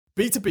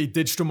B2B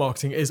digital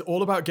marketing is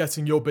all about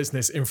getting your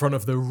business in front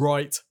of the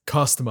right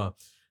customer.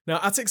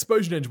 Now, at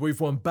Exposure Ninja, we've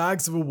won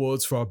bags of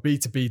awards for our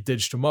B2B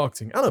digital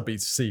marketing and our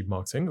B2C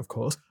marketing, of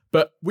course,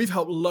 but we've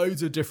helped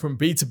loads of different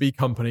B2B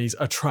companies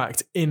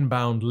attract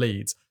inbound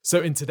leads.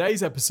 So in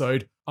today's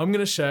episode, I'm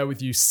going to share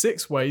with you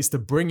 6 ways to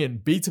bring in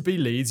B2B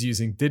leads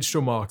using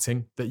digital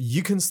marketing that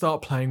you can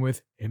start playing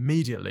with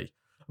immediately.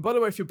 And by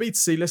the way, if you're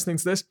B2C listening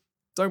to this,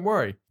 don't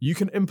worry, you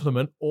can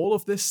implement all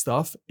of this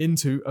stuff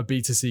into a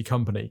B2C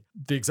company.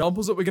 The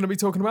examples that we're going to be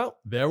talking about,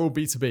 they're all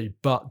B2B,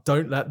 but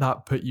don't let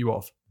that put you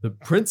off. The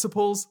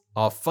principles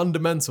are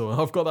fundamental.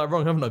 I've got that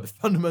wrong, haven't I? The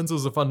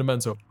fundamentals are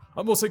fundamental.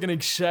 I'm also going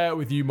to share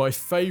with you my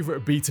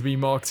favorite B2B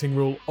marketing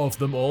rule of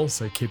them all,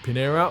 so keep your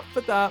ear out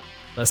for that.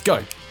 Let's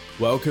go.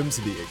 Welcome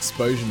to the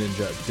Exposure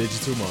Ninja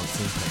Digital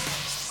Marketing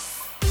Podcast.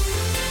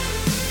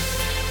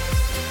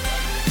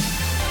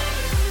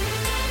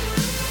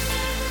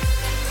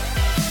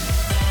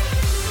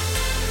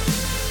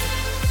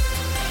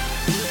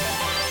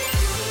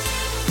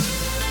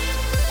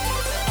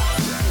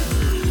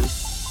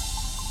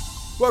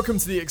 Welcome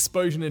to the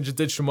Exposure Ninja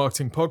Digital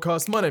Marketing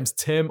Podcast. My name's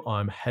Tim.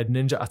 I'm head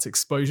ninja at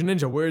Exposure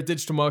Ninja. We're a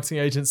digital marketing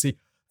agency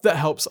that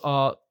helps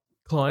our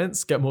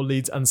clients get more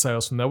leads and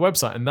sales from their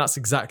website. And that's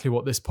exactly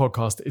what this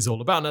podcast is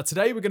all about. Now,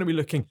 today we're going to be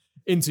looking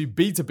into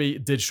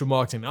B2B digital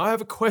marketing. Now, I have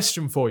a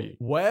question for you.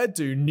 Where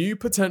do new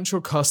potential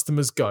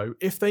customers go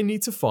if they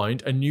need to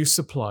find a new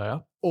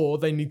supplier or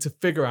they need to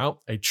figure out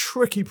a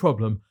tricky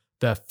problem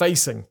they're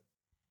facing?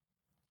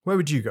 Where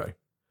would you go?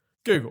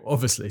 Google,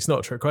 obviously, it's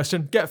not a trick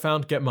question. Get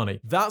found, get money.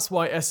 That's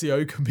why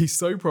SEO can be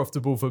so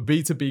profitable for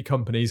B2B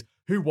companies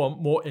who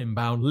want more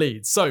inbound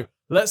leads. So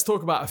let's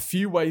talk about a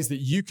few ways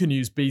that you can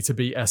use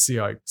B2B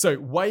SEO. So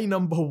way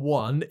number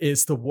 1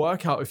 is to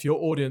work out if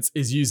your audience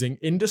is using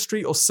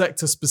industry or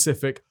sector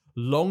specific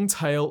long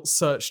tail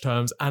search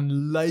terms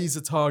and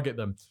laser target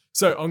them.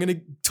 So I'm going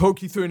to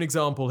talk you through an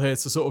example here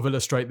to sort of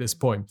illustrate this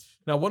point.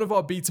 Now, one of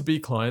our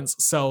B2B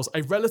clients sells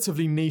a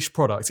relatively niche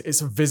product.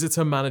 It's a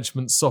visitor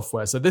management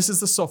software. So this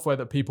is the software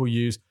that people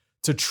use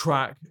to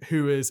track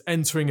who is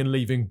entering and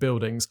leaving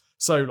buildings.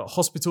 So like,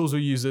 hospitals will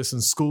use this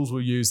and schools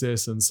will use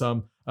this and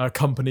some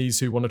companies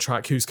who want to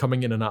track who's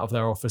coming in and out of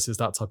their offices,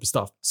 that type of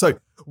stuff. So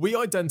we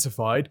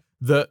identified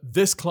that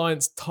this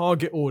client's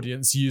target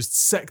audience used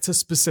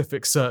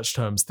sector-specific search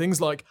terms, things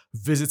like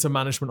visitor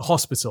management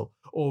hospital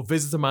or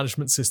visitor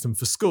management system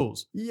for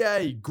schools.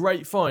 Yay,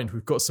 great find.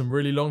 We've got some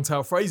really long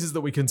tail phrases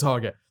that we can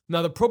target.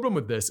 Now, the problem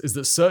with this is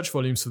that search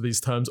volumes for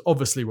these terms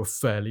obviously were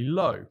fairly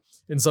low.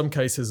 In some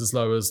cases, as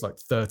low as like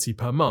 30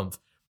 per month.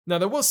 Now,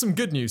 there was some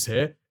good news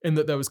here in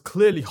that there was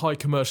clearly high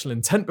commercial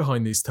intent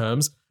behind these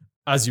terms.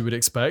 As you would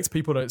expect,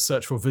 people don't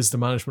search for visitor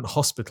management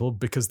hospital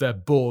because they're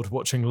bored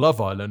watching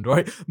Love Island,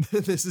 right?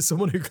 This is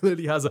someone who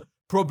clearly has a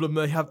problem.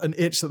 They have an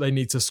itch that they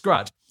need to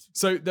scratch.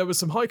 So there was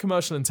some high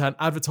commercial intent,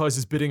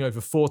 advertisers bidding over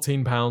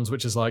 £14,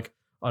 which is like,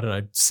 I don't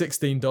know,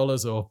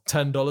 $16 or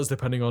 $10,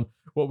 depending on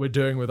what we're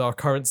doing with our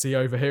currency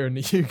over here in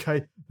the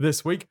UK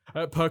this week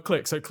per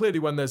click. So clearly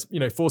when there's,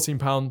 £14,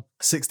 $16,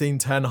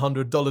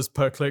 $10, $100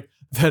 per click,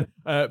 then,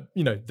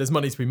 there's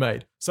money to be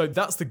made. So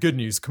that's the good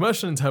news.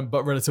 Commercial intent,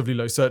 but relatively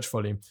low search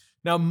volume.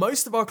 Now,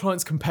 most of our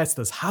clients'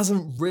 competitors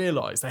hadn't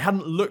realized, they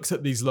hadn't looked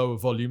at these lower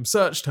volume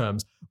search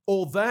terms,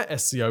 or their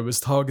SEO was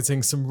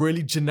targeting some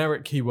really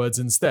generic keywords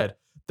instead.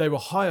 They were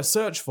higher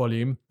search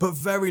volume, but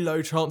very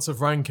low chance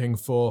of ranking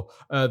for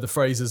the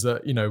phrases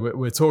that,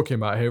 we're talking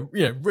about here.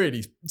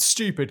 Really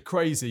stupid,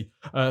 crazy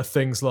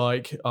things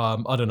like,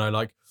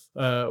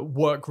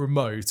 work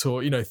remote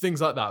or,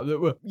 things like that. That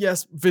were,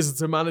 yes,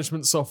 visitor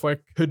management software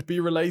could be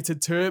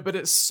related to it, but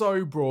it's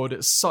so broad.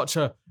 It's such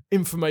a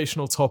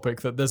informational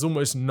topic that there's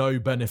almost no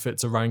benefit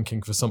to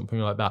ranking for something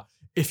like that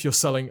if you're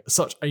selling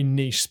such a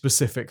niche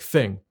specific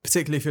thing,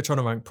 particularly if you're trying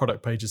to rank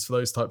product pages for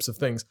those types of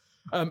things.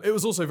 It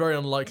was also very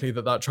unlikely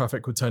that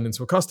traffic would turn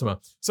into a customer.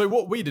 So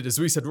what we did is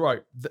we said,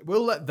 right,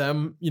 we'll let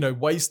them,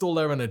 waste all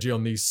their energy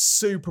on these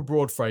super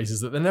broad phrases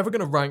that they're never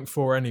going to rank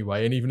for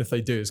anyway. And even if they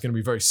do, it's going to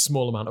be a very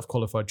small amount of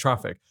qualified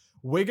traffic.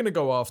 We're going to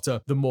go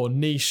after the more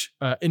niche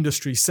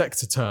industry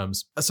sector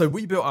terms. So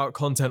we built out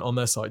content on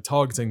their site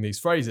targeting these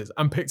phrases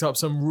and picked up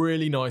some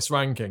really nice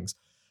rankings.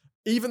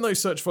 Even though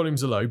search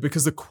volumes are low,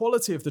 because the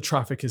quality of the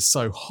traffic is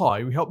so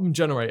high, we helped them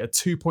generate a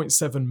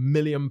 £2.7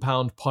 million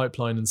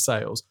pipeline in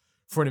sales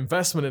for an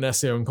investment in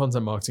SEO and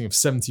content marketing of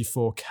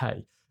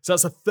 74k. So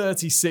that's a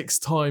 36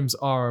 times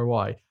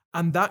ROI.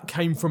 And that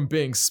came from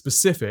being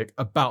specific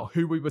about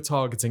who we were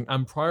targeting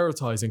and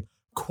prioritizing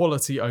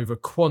quality over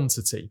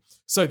quantity.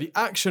 So the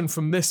action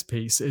from this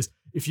piece is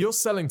if you're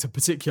selling to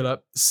particular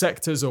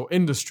sectors or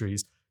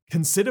industries,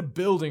 consider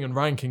building and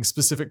ranking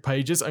specific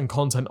pages and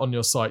content on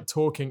your site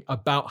talking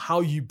about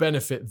how you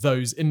benefit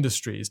those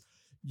industries.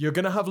 You're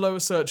going to have lower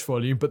search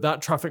volume, but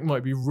that traffic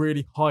might be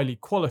really highly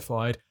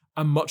qualified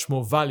and much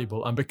more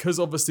valuable. And because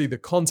obviously the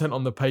content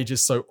on the page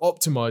is so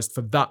optimized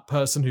for that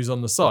person who's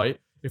on the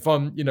site, if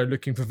I'm,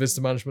 looking for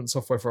visitor management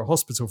software for a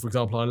hospital, for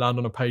example, I land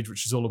on a page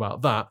which is all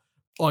about that,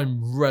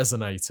 I'm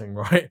resonating,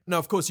 right? Now,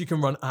 of course, you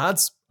can run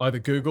ads, either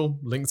Google,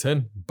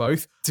 LinkedIn,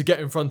 both, to get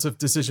in front of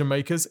decision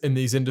makers in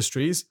these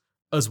industries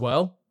as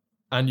well.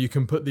 And you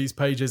can put these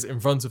pages in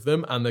front of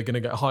them and they're going to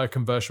get a higher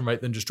conversion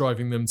rate than just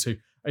driving them to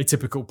a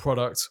typical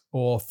product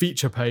or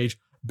feature page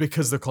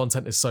because the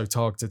content is so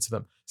targeted to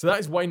them. So that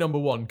is way number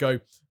one. Go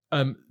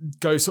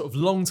sort of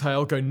long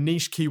tail, go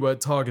niche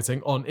keyword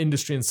targeting on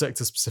industry and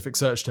sector specific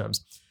search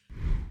terms.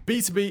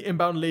 B2B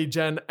inbound lead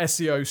gen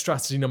SEO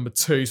strategy number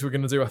 2. So we're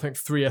going to do, I think,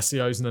 3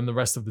 SEOs, and then the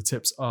rest of the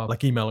tips are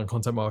like email and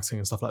content marketing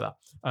and stuff like that,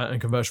 and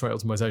conversion rate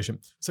optimization.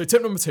 So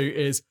tip number 2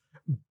 is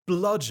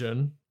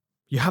bludgeon.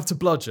 You have to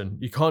bludgeon.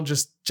 You can't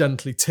just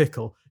gently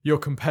tickle your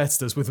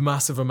competitors with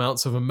massive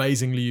amounts of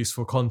amazingly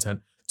useful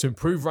content to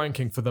improve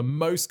ranking for the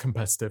most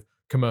competitive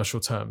commercial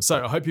terms.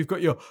 So I hope you've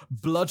got your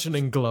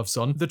bludgeoning gloves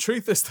on. The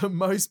truth is that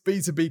most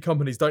B2B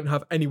companies don't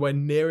have anywhere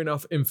near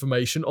enough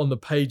information on the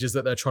pages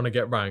that they're trying to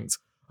get ranked.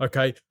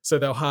 Okay, so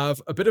they'll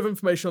have a bit of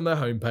information on their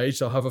homepage.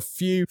 They'll have a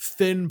few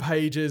thin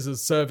pages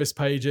as service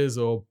pages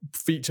or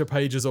feature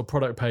pages or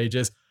product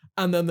pages,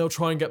 and then they'll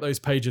try and get those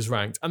pages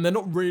ranked. And they're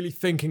not really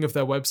thinking of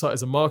their website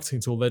as a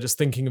marketing tool. They're just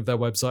thinking of their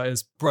website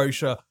as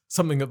brochure,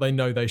 something that they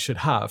know they should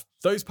have.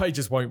 Those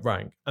pages won't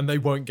rank and they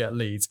won't get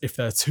leads if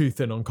they're too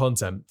thin on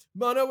content.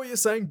 But I know what you're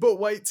saying, but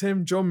wait,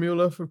 Tim, John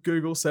Mueller from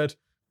Google said,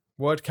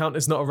 word count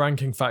is not a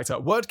ranking factor.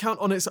 Word count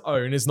on its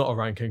own is not a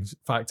ranking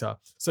factor.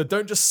 So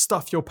don't just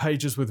stuff your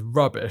pages with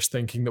rubbish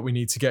thinking that we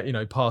need to get,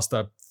 past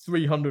a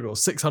 300 or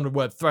 600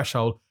 word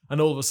threshold and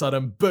all of a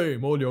sudden,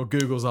 boom, all your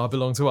Googles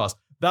belong to us.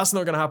 That's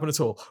not going to happen at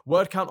all.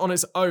 Word count on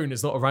its own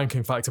is not a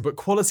ranking factor, but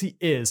quality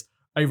is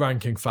a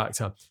ranking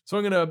factor. So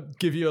I'm going to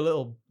give you a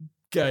little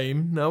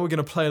game. Now we're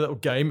going to play a little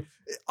game.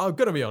 I'm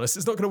going to be honest,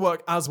 it's not going to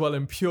work as well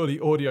in purely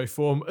audio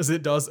form as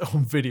it does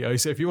on video.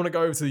 So if you want to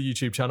go over to the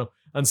YouTube channel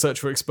and search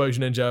for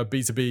Exposure Ninja,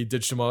 B2B,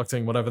 digital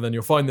marketing, whatever, then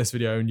you'll find this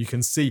video and you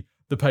can see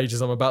the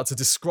pages I'm about to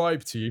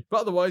describe to you.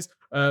 But otherwise,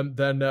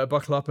 then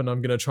buckle up and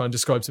I'm going to try and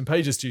describe some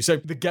pages to you. So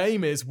the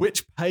game is,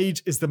 which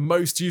page is the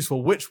most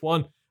useful? Which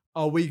one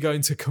are we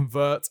going to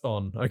convert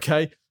on?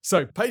 Okay,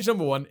 so page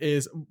number 1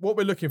 is what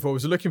we're looking for. We're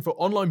looking for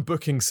online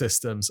booking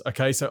systems.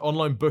 Okay, so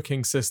online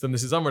booking system.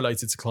 This is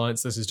unrelated to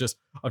clients. This is just,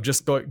 I've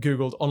just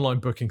Googled online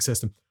booking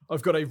system.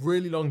 I've got a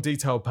really long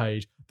detailed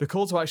page. The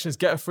call to action is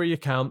get a free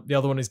account. The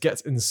other one is get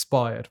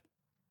inspired.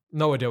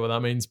 No idea what that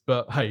means,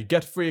 but hey,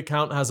 get a free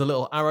account has a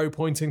little arrow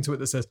pointing to it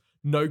that says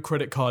no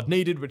credit card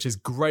needed, which is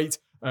great.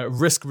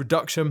 Risk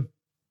reduction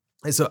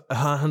is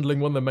handling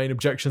one of the main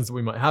objections that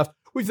we might have.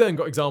 We've then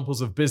got examples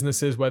of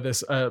businesses where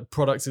this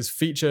product is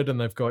featured and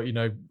they've got,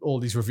 all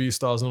these review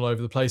stars all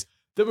over the place.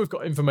 Then we've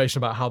got information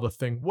about how the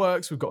thing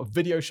works. We've got a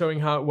video showing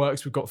how it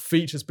works. We've got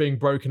features being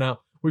broken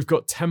out. We've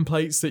got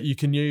templates that you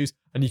can use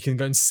and you can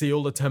go and see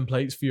all the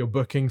templates for your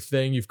booking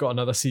thing. You've got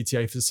another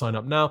CTA for sign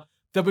up now.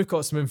 Then we've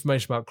got some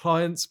information about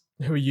clients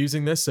who are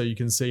using this so you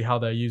can see how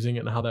they're using it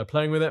and how they're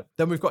playing with it.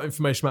 Then we've got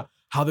information about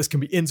how this can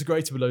be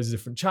integrated with loads of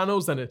different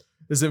channels. Then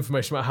there's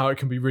information about how it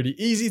can be really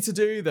easy to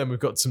do. Then we've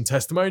got some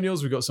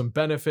testimonials. We've got some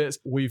benefits.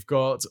 We've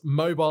got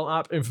mobile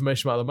app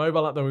information about the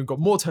mobile app. Then we've got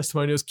more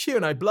testimonials,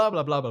 Q&A, blah,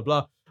 blah, blah, blah,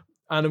 blah.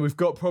 And then we've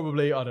got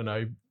probably,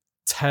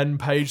 10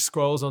 page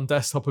scrolls on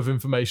desktop of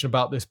information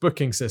about this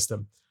booking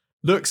system.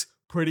 Looks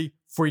pretty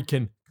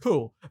freaking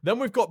cool. Then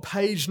we've got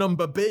page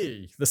number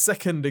B, the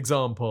second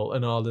example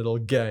in our little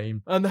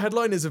game. And the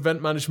headline is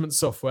event management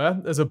software.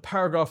 There's a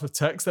paragraph of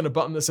text and a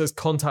button that says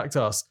contact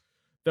us.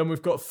 Then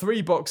we've got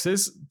 3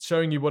 boxes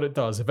showing you what it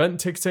does. Event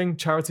ticketing,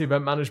 charity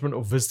event management,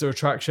 or visitor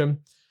attraction.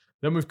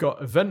 Then we've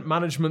got event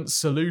management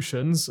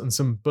solutions and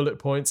some bullet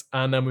points.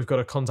 And then we've got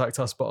a contact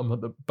us button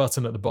at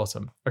the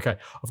bottom. Okay,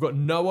 I've got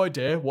no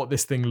idea what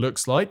this thing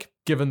looks like.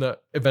 Given that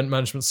event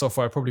management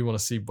software, I probably want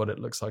to see what it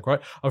looks like, right?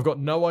 I've got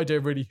no idea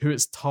really who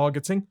it's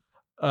targeting.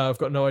 I've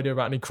got no idea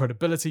about any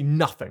credibility,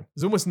 nothing.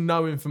 There's almost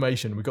no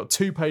information. We've got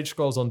 2 page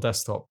scrolls on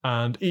desktop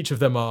and each of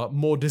them are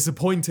more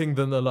disappointing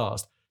than the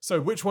last. So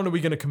which one are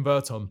we going to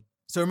convert on?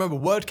 So remember,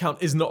 word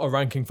count is not a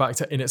ranking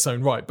factor in its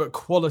own right, but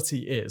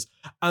quality is.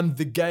 And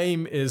the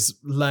game is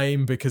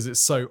lame because it's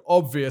so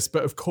obvious,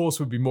 but of course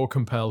we'd be more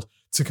compelled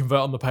to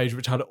convert on the page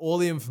which had all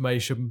the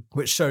information,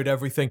 which showed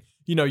everything.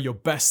 Your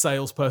best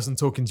salesperson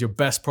talking to your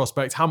best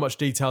prospect. How much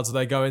detail do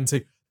they go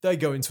into? They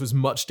go into as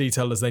much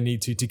detail as they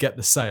need to get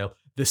the sale.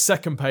 The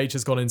second page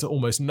has gone into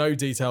almost no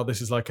detail.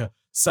 This is like a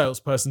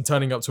salesperson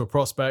turning up to a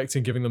prospect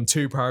and giving them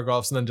 2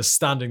 paragraphs and then just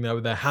standing there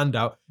with their hand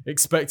out,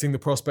 expecting the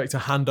prospect to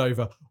hand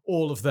over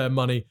all of their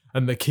money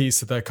and the keys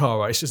to their car.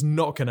 Right? It's just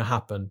not going to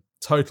happen.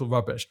 Total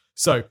rubbish.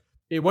 So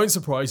it won't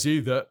surprise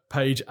you that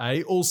page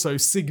A also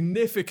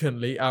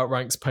significantly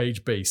outranks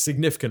page B.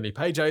 Significantly.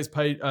 Page A is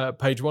page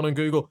 1 on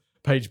Google.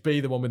 Page B,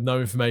 the one with no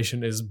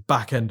information, is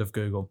back end of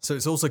Google. So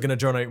it's also going to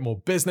generate more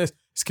business.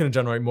 It's going to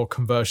generate more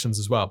conversions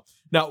as well.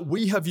 Now,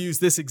 we have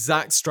used this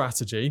exact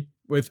strategy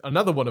with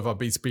another one of our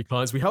B2B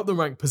clients. We helped them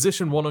rank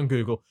position 1 on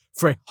Google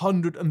for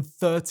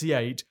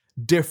 138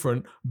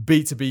 different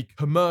B2B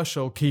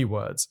commercial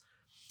keywords.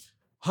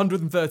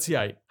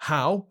 138.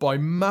 How? By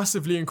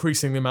massively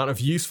increasing the amount of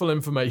useful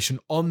information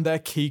on their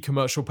key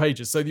commercial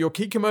pages. So your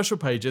key commercial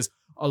pages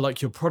are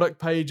like your product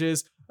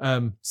pages,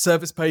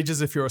 service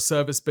pages if you're a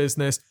service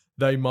business.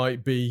 They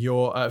might be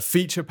your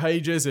feature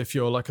pages if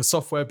you're like a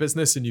software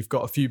business and you've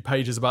got a few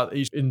pages about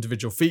each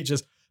individual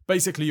features.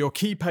 Basically, your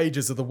key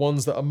pages are the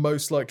ones that are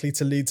most likely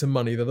to lead to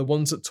money. They're the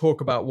ones that talk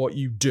about what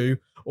you do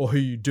or who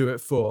you do it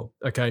for,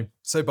 okay?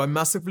 So by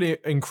massively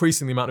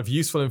increasing the amount of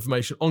useful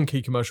information on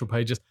key commercial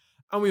pages,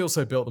 and we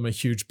also built them a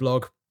huge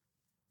blog,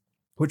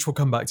 which we'll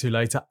come back to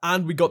later.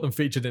 And we got them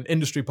featured in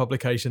industry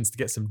publications to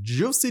get some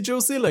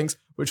juicy links,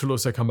 which we'll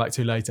also come back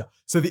to later.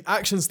 So the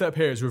action step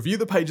here is review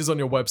the pages on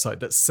your website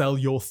that sell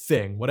your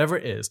thing, whatever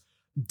it is.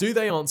 Do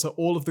they answer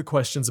all of the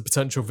questions a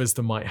potential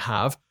visitor might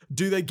have?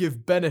 Do they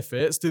give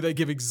benefits? Do they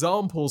give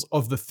examples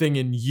of the thing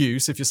in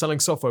use? If you're selling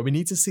software, we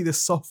need to see the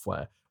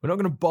software. We're not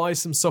going to buy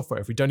some software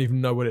if we don't even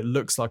know what it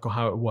looks like or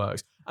how it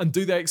works. And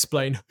do they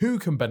explain who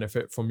can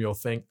benefit from your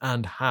thing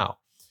and how?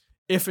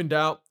 If in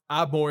doubt,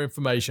 add more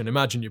information.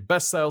 Imagine your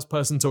best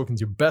salesperson talking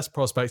to your best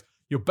prospects.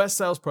 Your best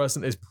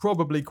salesperson is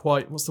probably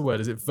quite, what's the word?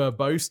 Is it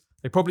verbose?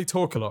 They probably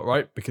talk a lot,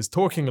 right? Because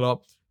talking a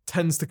lot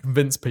tends to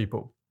convince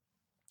people.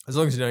 As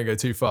long as you don't go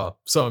too far.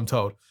 So I'm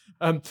told.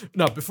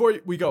 Now, before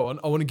we go on,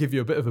 I want to give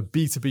you a bit of a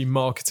B2B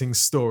marketing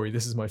story.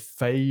 This is my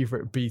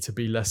favorite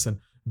B2B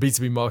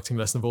marketing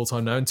lesson of all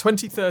time now. In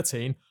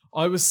 2013,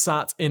 I was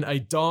sat in a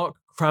dark,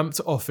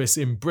 cramped office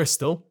in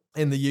Bristol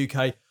in the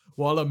UK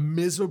while a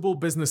miserable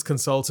business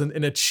consultant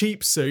in a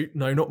cheap suit,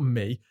 no, not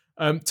me,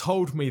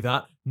 told me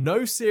that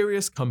no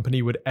serious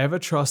company would ever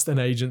trust an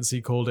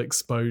agency called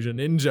Exposure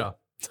Ninja.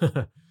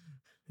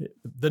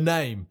 The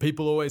name.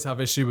 People always have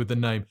issue with the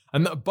name.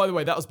 And by the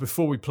way, that was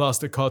before we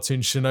plastered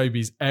cartoon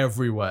shinobis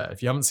everywhere.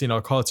 If you haven't seen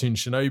our cartoon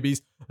shinobis,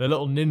 they're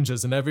little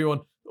ninjas and everyone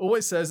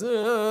always says,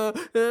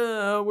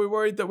 we're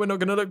worried that we're not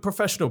going to look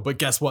professional. But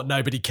guess what?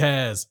 Nobody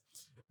cares.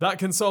 That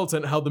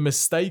consultant held the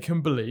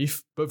mistaken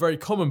belief, but very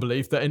common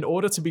belief, that in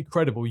order to be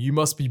credible, you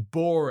must be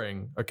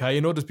boring. Okay?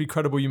 In order to be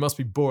credible, you must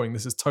be boring.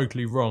 This is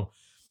totally wrong.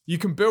 You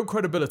can build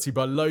credibility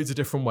by loads of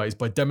different ways,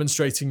 by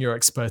demonstrating your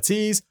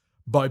expertise,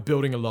 by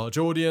building a large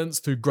audience,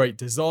 through great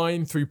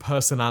design, through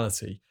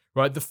personality,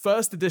 right? The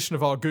first edition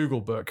of our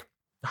Google book,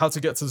 How to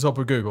Get to the Top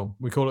of Google,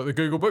 we call it the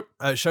Google book,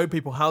 showed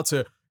people how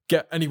to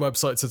get any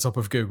website to the top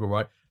of Google,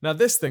 right? Now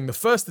this thing, the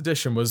first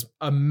edition was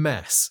a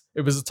mess.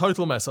 It was a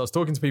total mess. I was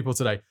talking to people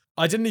today.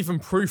 I didn't even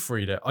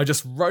proofread it. I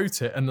just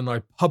wrote it and then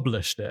I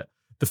published it.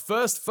 The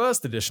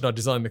first edition, I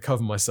designed the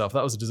cover myself.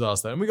 That was a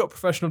disaster. And we got a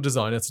professional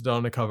designer to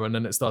design the cover and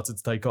then it started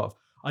to take off.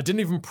 I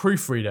didn't even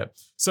proofread it.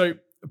 So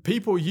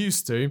people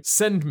used to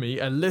send me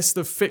a list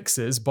of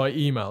fixes by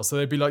email. So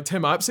they'd be like,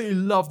 Tim, I absolutely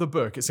love the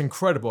book. It's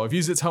incredible. I've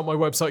used it to help my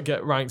website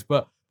get ranked.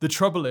 But the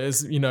trouble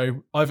is,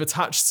 I've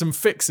attached some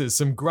fixes,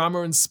 some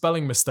grammar and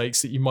spelling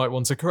mistakes that you might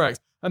want to correct.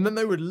 And then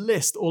they would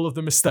list all of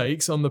the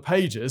mistakes on the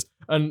pages.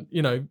 And,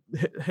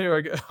 here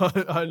I go.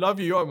 I love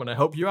you. I want to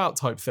help you out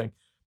type thing.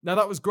 Now,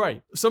 that was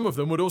great. Some of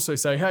them would also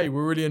say, hey,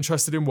 we're really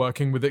interested in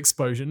working with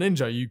Exposure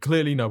Ninja. You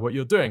clearly know what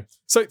you're doing.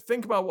 So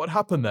think about what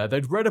happened there.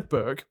 They'd read a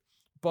book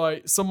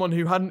by someone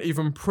who hadn't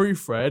even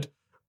proofread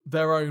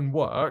their own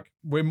work.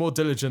 We're more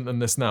diligent than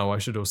this now, I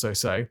should also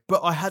say.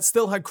 But I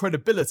still had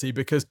credibility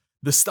because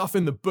the stuff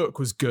in the book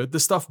was good, the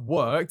stuff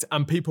worked,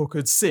 and people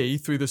could see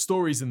through the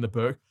stories in the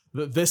book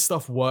that this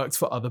stuff worked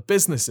for other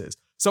businesses.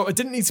 So I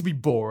didn't need to be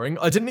boring.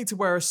 I didn't need to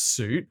wear a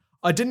suit.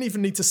 I didn't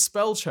even need to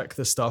spell check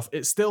the stuff.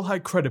 It still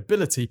had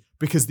credibility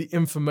because the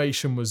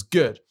information was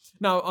good.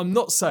 Now, I'm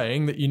not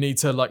saying that you need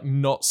to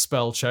not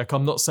spell check.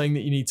 I'm not saying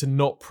that you need to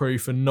not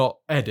proof and not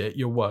edit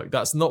your work.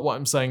 That's not what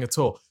I'm saying at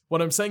all.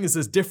 What I'm saying is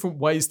there's different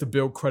ways to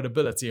build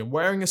credibility, and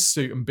wearing a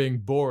suit and being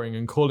boring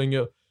and calling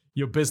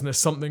your business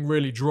something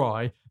really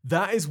dry,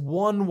 that is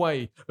one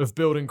way of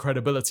building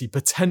credibility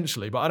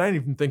potentially, but I don't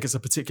even think it's a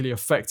particularly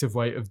effective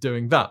way of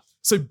doing that.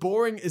 So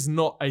boring is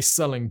not a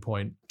selling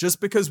point.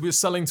 Just because we're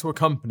selling to a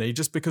company,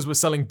 just because we're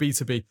selling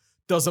B2B,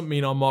 doesn't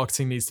mean our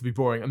marketing needs to be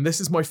boring. And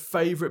this is my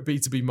favorite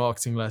B2B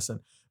marketing lesson.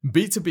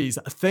 B2Bs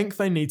think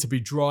they need to be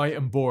dry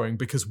and boring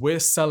because we're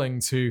selling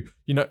to,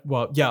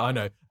 I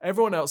know.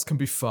 Everyone else can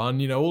be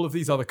fun. All of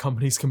these other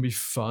companies can be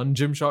fun.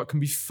 Gymshark can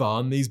be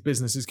fun. These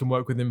businesses can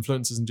work with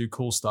influencers and do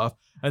cool stuff.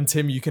 And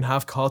Tim, you can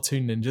have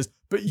cartoon ninjas,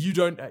 but you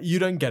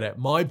don't get it.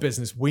 My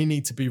business, we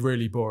need to be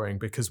really boring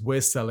because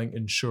we're selling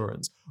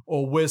insurance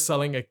or we're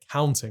selling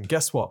accounting.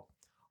 Guess what?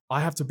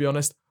 I have to be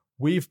honest.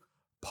 We've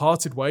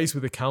parted ways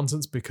with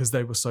accountants because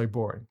they were so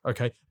boring,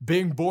 okay?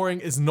 Being boring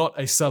is not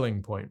a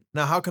selling point.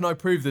 Now, how can I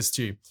prove this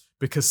to you?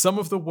 Because some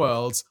of the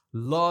world's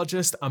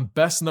largest and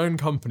best known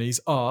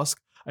companies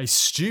ask a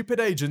stupid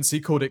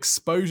agency called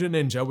Exposure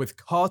Ninja with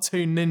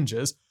cartoon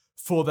ninjas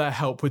for their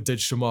help with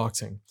digital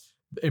marketing.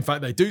 In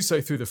fact, they do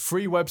so through the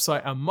free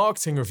website and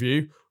marketing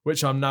review,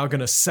 which I'm now going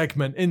to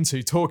segment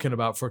into talking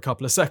about for a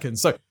couple of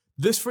seconds. So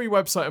this free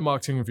website and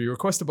marketing review,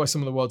 requested by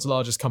some of the world's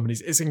largest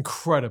companies, is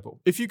incredible.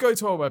 If you go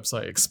to our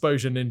website,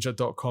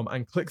 exposureninja.com,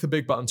 and click the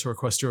big button to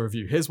request your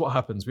review, here's what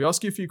happens. We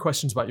ask you a few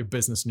questions about your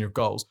business and your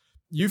goals.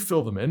 You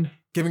fill them in,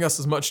 giving us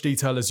as much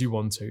detail as you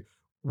want to.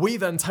 We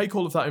then take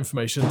all of that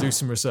information and do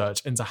some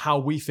research into how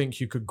we think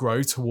you could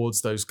grow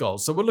towards those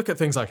goals. So we'll look at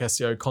things like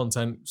SEO,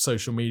 content,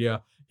 social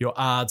media, your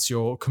ads,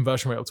 your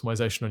conversion rate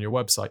optimization on your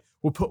website.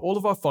 We'll put all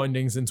of our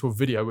findings into a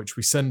video, which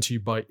we send to you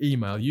by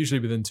email, usually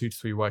within 2 to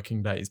 3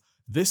 working days.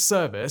 This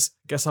service,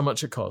 guess how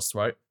much it costs,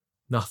 right?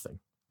 Nothing.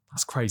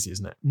 That's crazy,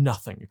 isn't it?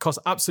 Nothing. It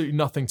costs absolutely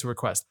nothing to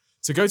request.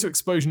 So go to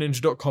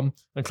exposureninja.com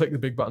and click the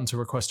big button to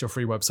request your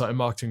free website and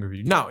marketing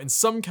review. Now, in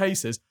some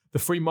cases, the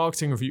free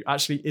marketing review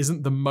actually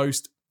isn't the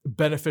most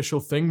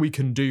beneficial thing we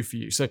can do for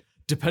you. So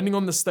depending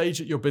on the stage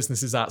that your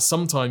business is at,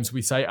 sometimes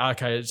we say,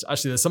 okay,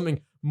 actually there's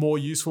something more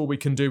useful we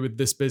can do with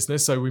this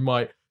business. So we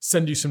might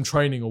send you some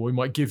training, or we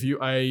might give you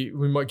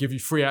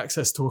free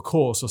access to a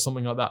course or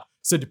something like that.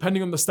 So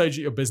depending on the stage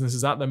that your business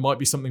is at, there might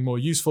be something more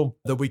useful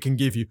that we can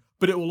give you,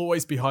 but it will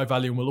always be high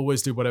value and we'll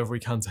always do whatever we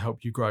can to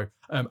help you grow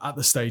at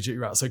the stage that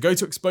you're at. So go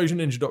to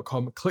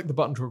exposureninja.com, click the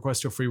button to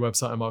request your free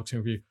website and marketing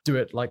review. Do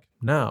it like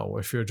now.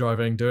 If you're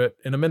driving, do it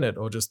in a minute,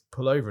 or just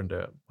pull over and do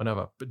it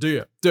whenever. But do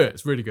it.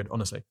 It's really good,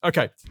 honestly.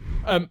 Okay.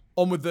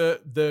 On with the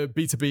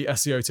B2B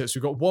SEO tips.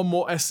 We've got one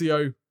more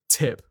SEO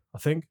tip, I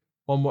think.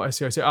 One more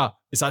SEO tip.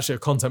 It's actually a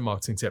content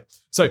marketing tip.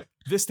 So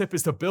this tip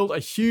is to build a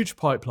huge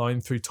pipeline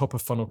through top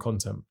of funnel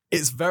content.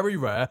 It's very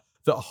rare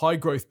that a high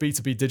growth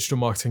B2B digital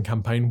marketing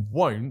campaign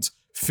won't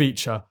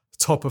feature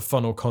top of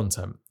funnel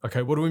content.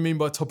 Okay, what do we mean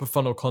by top of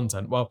funnel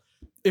content? Well,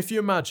 if you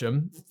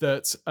imagine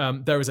that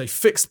there is a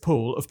fixed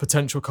pool of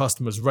potential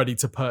customers ready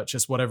to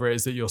purchase whatever it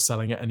is that you're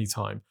selling at any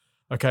time.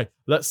 Okay,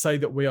 let's say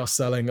that we are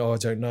selling,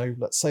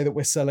 let's say that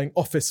we're selling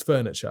office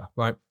furniture,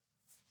 right?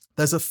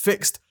 There's a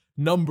fixed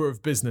number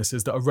of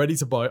businesses that are ready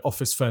to buy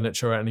office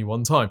furniture at any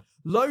one time.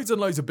 Loads and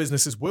loads of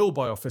businesses will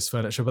buy office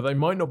furniture, but they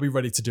might not be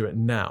ready to do it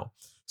now.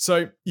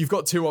 So you've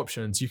got two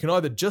options. You can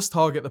either just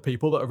target the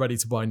people that are ready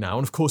to buy now.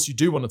 And of course, you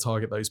do want to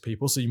target those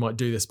people. So you might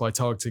do this by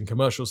targeting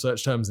commercial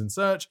search terms in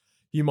search.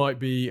 You might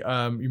be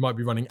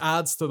running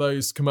ads to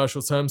those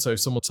commercial terms. So if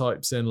someone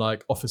types in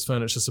like office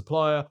furniture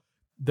supplier,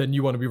 then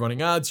you want to be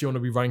running ads. You want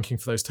to be ranking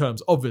for those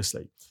terms,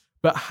 obviously.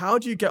 But how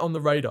do you get on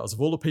the radars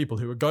of all the people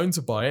who are going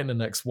to buy it in the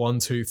next 1,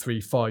 2,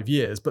 3, 5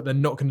 years, but they're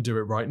not going to do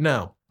it right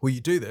now? Well, you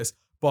do this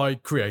by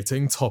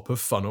creating top of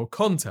funnel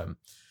content.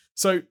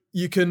 So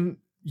you can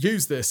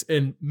use this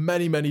in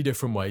many, many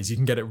different ways. You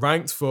can get it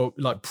ranked for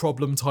like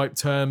problem type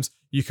terms.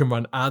 You can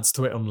run ads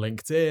to it on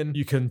LinkedIn.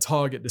 You can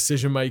target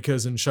decision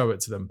makers and show it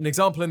to them. An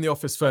example in the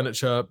office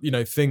furniture,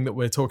 thing that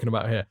we're talking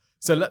about here.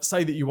 So let's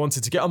say that you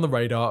wanted to get on the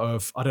radar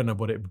of, I don't know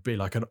what it would be,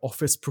 like an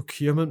office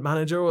procurement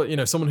manager,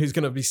 or, someone who's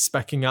going to be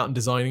speccing out and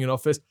designing an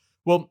office.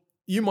 Well,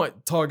 you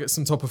might target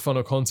some top of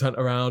funnel content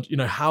around,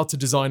 how to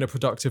design a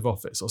productive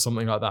office or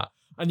something like that.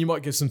 And you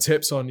might give some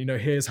tips on,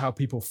 here's how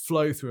people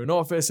flow through an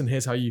office, and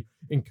here's how you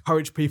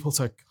encourage people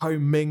to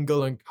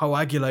commingle and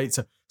coagulate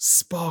to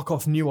spark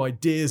off new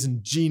ideas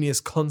and genius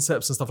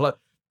concepts and stuff like that,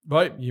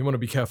 right? You want to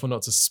be careful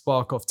not to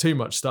spark off too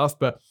much stuff,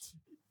 but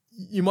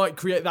you might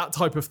create that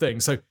type of thing.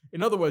 So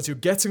in other words, you're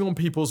getting on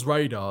people's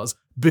radars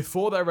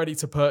before they're ready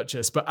to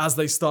purchase, but as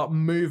they start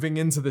moving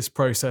into this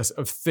process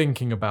of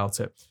thinking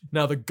about it.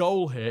 Now, the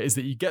goal here is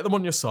that you get them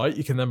on your site.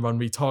 You can then run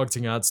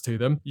retargeting ads to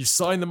them. You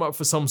sign them up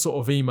for some sort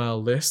of email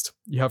list.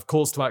 You have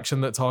calls to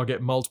action that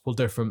target multiple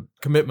different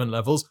commitment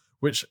levels,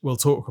 which we'll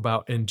talk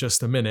about in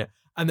just a minute.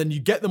 And then you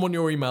get them on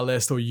your email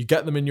list, or you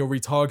get them in your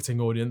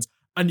retargeting audience,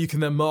 and you can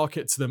then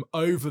market to them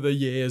over the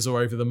years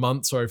or over the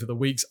months or over the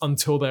weeks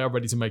until they are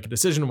ready to make a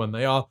decision. When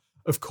they are,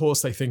 of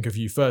course, they think of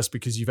you first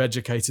because you've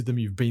educated them,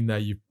 you've been there,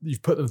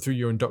 you've put them through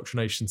your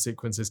indoctrination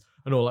sequences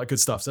and all that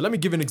good stuff. So let me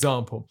give an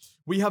example.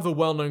 We have a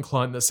well-known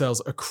client that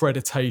sells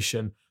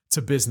accreditation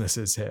to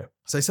businesses here.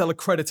 So they sell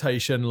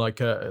accreditation like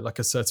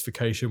a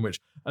certification, which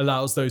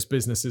allows those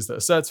businesses that are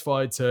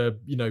certified to,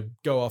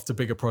 go after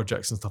bigger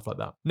projects and stuff like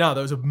that. Now,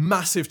 there was a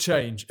massive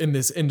change in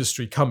this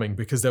industry coming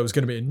because there was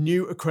going to be a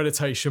new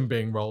accreditation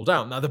being rolled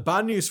out. Now, the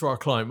bad news for our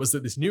client was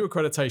that this new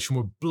accreditation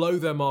would blow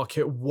their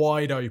market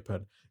wide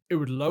open. It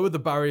would lower the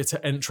barrier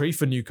to entry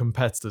for new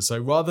competitors. So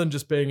rather than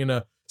just being in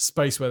a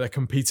space where they're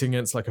competing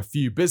against like a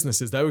few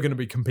businesses, they were going to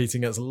be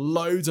competing against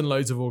loads and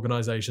loads of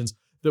organizations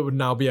that would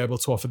now be able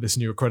to offer this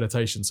new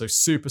accreditation. So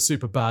super,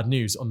 super bad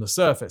news on the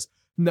surface.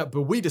 But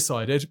we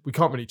decided we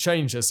can't really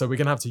change this, so we're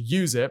going to have to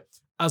use it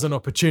as an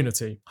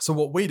opportunity. So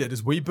what we did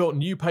is we built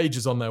new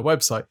pages on their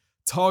website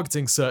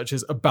targeting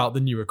searches about the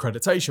new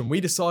accreditation.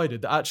 We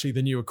decided that actually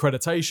the new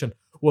accreditation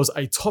was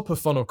a top of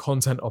funnel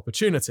content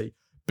opportunity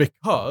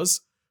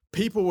because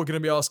people were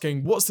going to be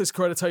asking, what's this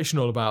accreditation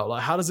all about?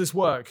 Like, how does this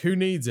work? Who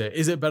needs it?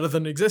 Is it better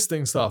than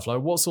existing stuff?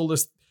 Like, what's all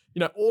this?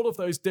 All of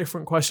those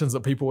different questions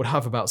that people would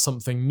have about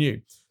something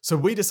new. So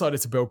we decided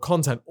to build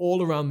content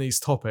all around these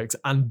topics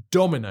and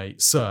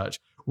dominate search.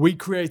 We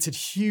created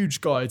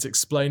huge guides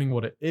explaining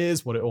what it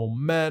is, what it all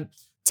meant,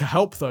 to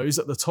help those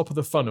at the top of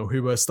the funnel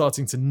who were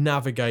starting to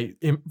navigate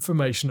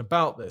information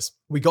about this.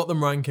 We got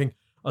them ranking.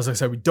 As I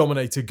said, we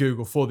dominated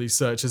Google for these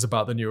searches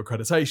about the new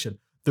accreditation.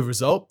 The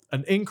result,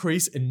 an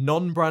increase in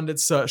non-branded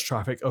search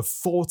traffic of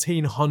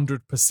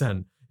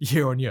 1,400%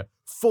 year on year.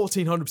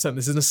 1,400%.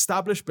 This is an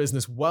established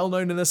business, well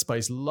known in this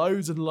space,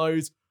 loads and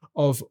loads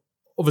of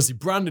obviously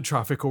branded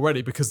traffic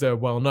already because they're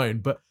well known,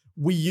 but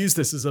we use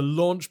this as a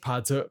launch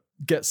pad to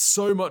get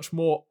so much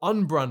more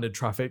unbranded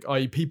traffic,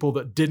 i.e. people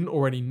that didn't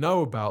already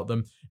know about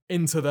them,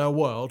 into their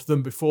world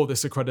than before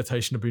this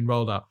accreditation had been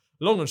rolled out.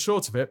 Long and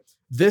short of it,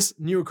 this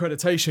new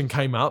accreditation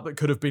came out that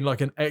could have been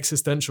like an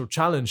existential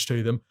challenge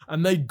to them,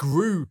 and they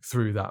grew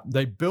through that.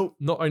 They built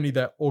not only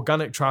their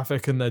organic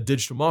traffic and their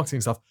digital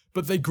marketing stuff,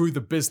 but they grew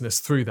the business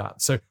through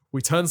that. So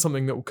we turned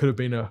something that could have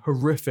been a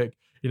horrific,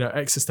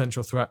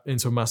 existential threat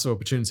into a massive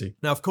opportunity.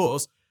 Now, of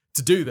course,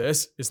 to do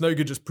this, it's no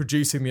good just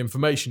producing the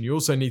information. You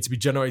also need to be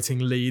generating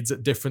leads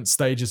at different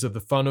stages of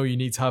the funnel. You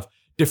need to have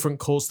different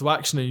calls to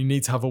action, and you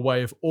need to have a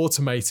way of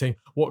automating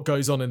what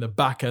goes on in the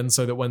back end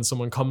so that when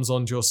someone comes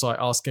onto your site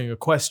asking a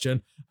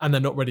question and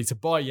they're not ready to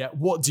buy yet,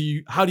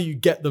 how do you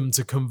get them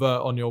to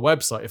convert on your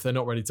website if they're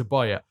not ready to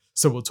buy yet?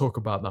 So we'll talk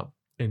about that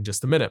in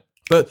just a minute.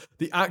 But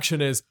the action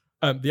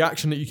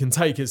that you can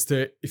take is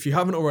to, if you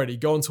haven't already,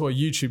 go onto our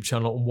YouTube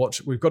channel and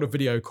watch. We've got a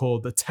video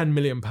called the £10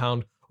 million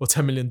or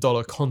 $10 million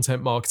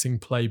content marketing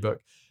playbook.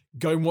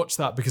 Go and watch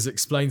that because it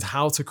explains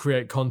how to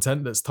create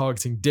content that's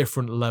targeting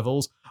different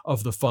levels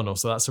of the funnel.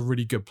 So that's a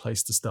really good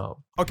place to start.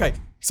 Okay,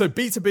 so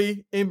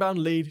B2B inbound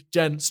lead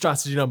gen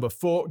strategy number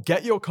 4,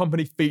 get your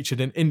company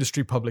featured in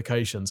industry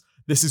publications.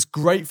 This is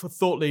great for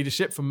thought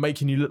leadership, for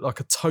making you look like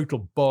a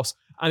total boss,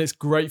 and it's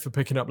great for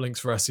picking up links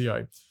for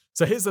SEO.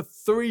 So here's a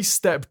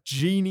 3-step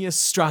genius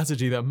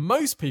strategy that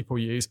most people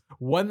use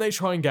when they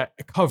try and get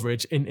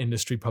coverage in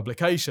industry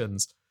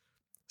publications.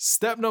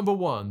 Step number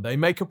 1, they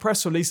make a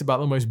press release about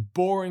the most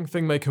boring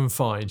thing they can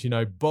find.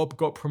 Bob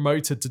got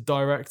promoted to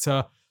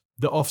director,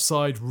 the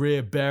offside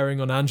rear bearing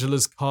on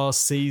Angela's car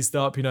seized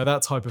up,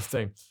 that type of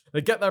thing.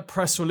 They get their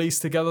press release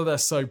together, they're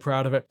so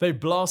proud of it. They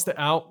blast it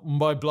out, and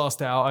by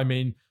blast it out, I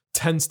mean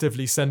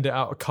tentatively send it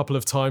out a couple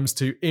of times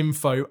to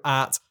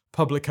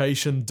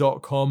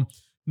info@publication.com.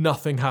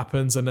 Nothing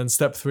happens, and then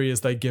step 3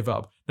 is they give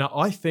up. Now,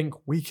 I think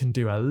we can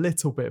do a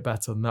little bit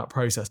better than that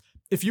process.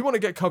 If you want to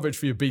get coverage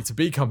for your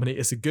B2B company,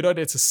 it's a good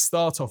idea to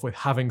start off with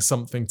having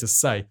something to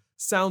say.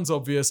 Sounds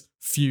obvious,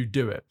 few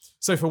do it.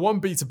 So for one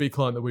B2B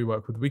client that we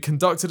work with, we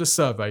conducted a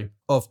survey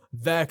of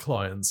their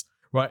clients,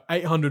 right?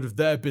 800 of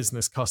their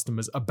business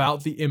customers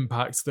about the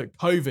impact that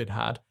COVID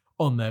had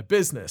on their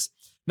business.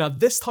 Now,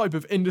 this type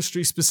of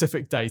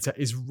industry-specific data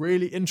is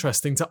really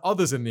interesting to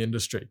others in the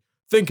industry.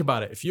 Think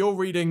about it. If you're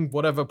reading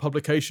whatever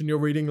publication you're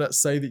reading, let's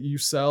say that you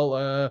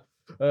sell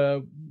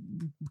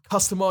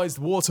customized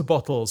water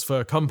bottles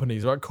for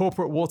companies, right?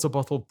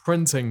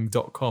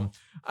 corporatebottleprinting.com.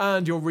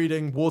 And you're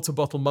reading Water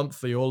Bottle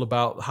Monthly, all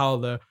about how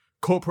the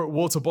corporate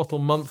water bottle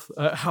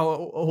how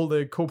all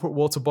the corporate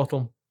water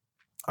bottle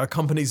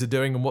companies are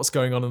doing and what's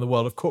going on in the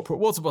world of corporate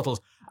water bottles.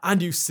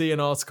 And you see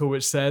an article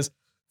which says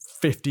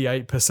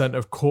 58%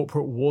 of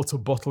corporate water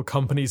bottle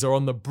companies are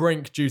on the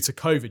brink due to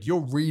COVID. You're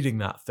reading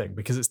that thing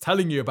because it's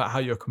telling you about how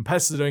your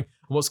competitors are doing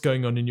and what's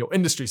going on in your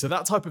industry. So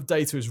that type of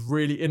data is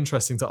really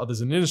interesting to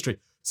others in the industry.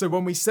 So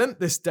when we sent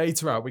this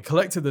data out, we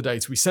collected the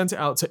data, we sent it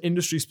out to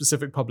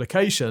industry-specific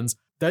publications.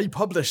 They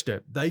published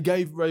it.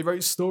 They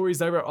wrote stories,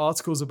 they wrote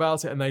articles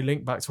about it, and they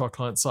linked back to our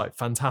client site.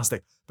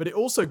 Fantastic. But it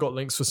also got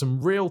links for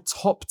some real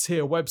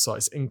top-tier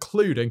websites,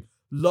 including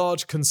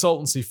large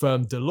consultancy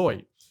firm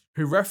Deloitte,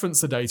 who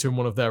reference the data in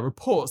one of their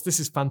reports. This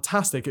is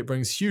fantastic. It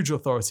brings huge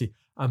authority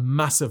and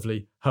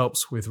massively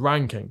helps with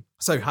ranking.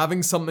 So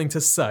having something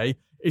to say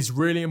is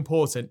really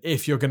important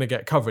if you're going to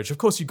get coverage. Of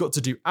course, you've got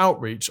to do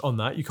outreach on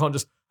that. You can't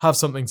just have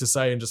something to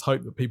say and just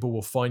hope that people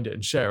will find it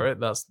and share it.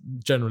 That's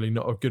generally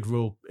not a good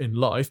rule in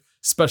life,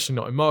 especially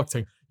not in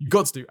marketing. You've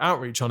got to do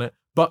outreach on it,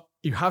 but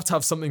you have to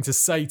have something to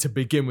say to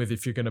begin with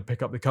if you're going to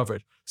pick up the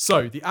coverage.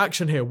 So the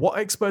action here, what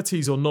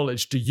expertise or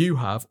knowledge do you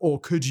have, or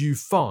could you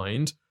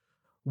find?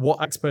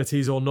 What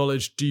expertise or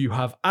knowledge do you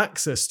have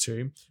access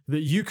to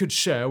that you could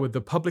share with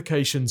the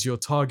publications your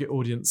target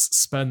audience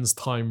spends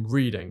time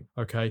reading?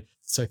 Okay,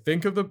 so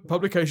think of the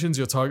publications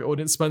your target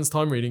audience spends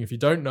time reading. If you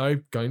don't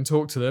know, go and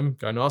talk to them,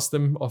 go and ask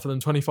them, offer them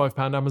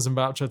 £25 Amazon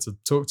voucher to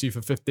talk to you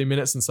for 15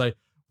 minutes and say,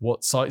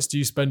 what sites do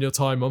you spend your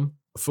time on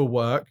for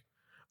work?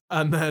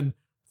 And then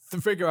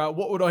figure out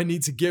what would I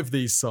need to give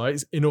these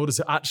sites in order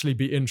to actually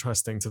be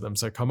interesting to them.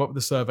 So come up with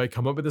a survey,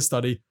 come up with a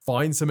study,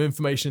 find some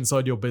information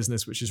inside your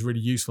business which is really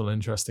useful and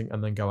interesting,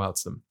 and then go out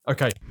to them.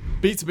 Okay,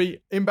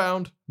 B2B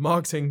inbound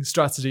marketing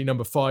strategy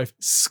number 5,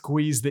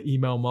 squeeze the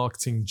email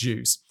marketing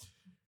juice.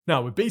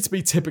 Now, with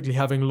B2B typically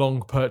having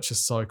long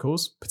purchase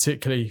cycles,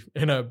 particularly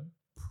in a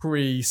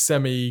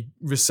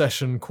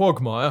pre-semi-recession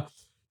quagmire,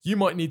 you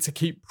might need to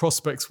keep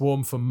prospects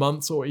warm for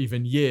months or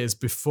even years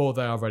before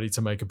they are ready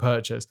to make a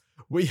purchase.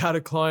 We had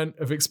a client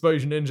of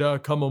Exposure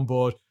Ninja come on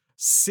board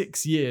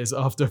 6 years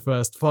after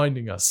first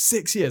finding us.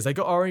 6 years. They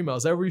got our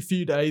emails every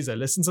few days. They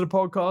listened to the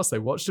podcast. They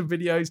watched the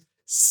videos.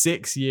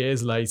 6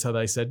 years later,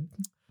 they said,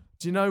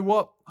 do you know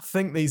what? I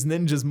think these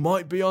ninjas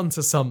might be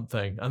onto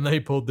something. And they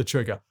pulled the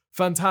trigger.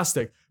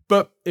 Fantastic.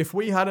 But if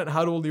we hadn't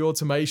had all the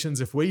automations,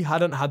 if we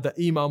hadn't had the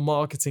email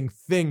marketing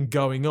thing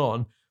going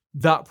on,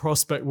 that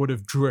prospect would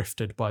have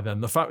drifted by then.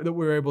 The fact that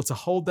we were able to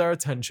hold their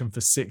attention for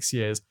 6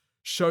 years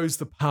shows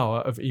the power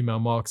of email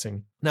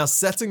marketing. Now,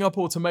 setting up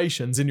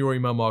automations in your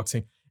email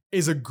marketing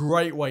is a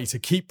great way to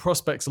keep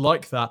prospects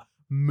like that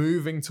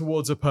moving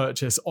towards a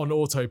purchase on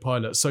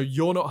autopilot. So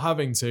you're not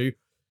having to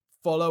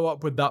follow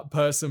up with that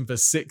person for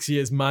 6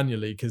 years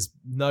manually, because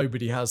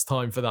nobody has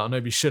time for that.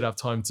 Nobody should have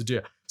time to do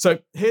it. So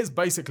here's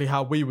basically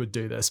how we would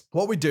do this.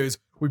 What we do is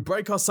we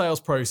break our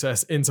sales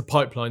process into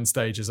pipeline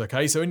stages,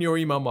 okay? So in your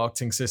email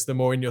marketing system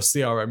or in your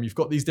CRM, you've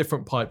got these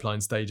different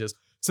pipeline stages.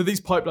 So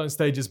these pipeline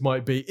stages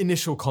might be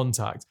initial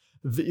contact.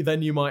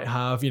 Then you might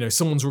have,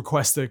 someone's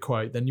requested a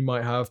quote. Then you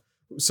might have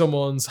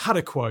someone's had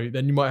a quote.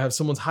 Then you might have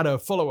someone's had a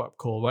follow-up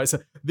call, right? So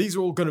these are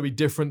all going to be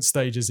different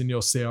stages in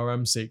your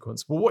CRM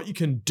sequence. Well, what you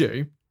can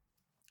do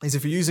is,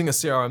 if you're using a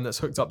CRM that's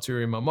hooked up to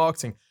your email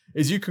marketing,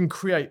 is you can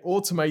create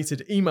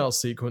automated email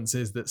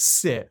sequences that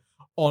sit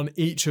on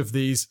each of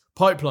these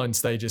pipeline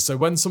stages. So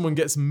when someone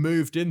gets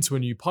moved into a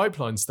new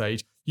pipeline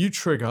stage, you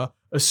trigger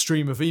a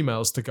stream of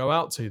emails to go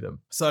out to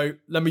them. So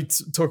let me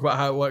talk about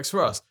how it works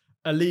for us.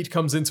 A lead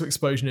comes into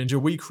Exposure Ninja,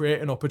 we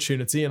create an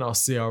opportunity in our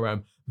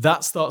CRM.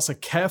 That starts a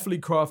carefully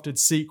crafted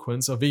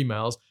sequence of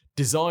emails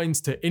designed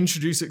to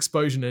introduce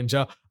Exposure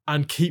Ninja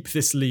and keep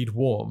this lead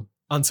warm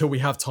until we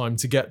have time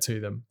to get to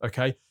them,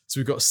 okay? So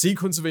we've got a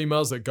sequence of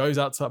emails that goes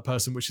out to that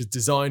person, which is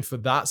designed for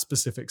that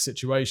specific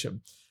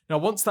situation. Now,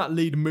 once that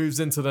lead moves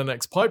into the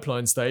next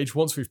pipeline stage,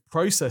 once we've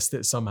processed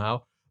it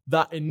somehow,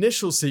 that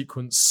initial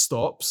sequence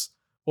stops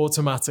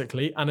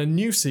automatically and a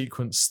new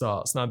sequence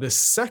starts. Now, this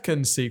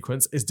second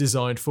sequence is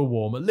designed for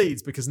warmer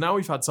leads because now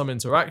we've had some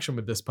interaction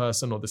with this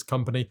person or this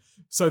company,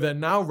 so they're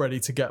now ready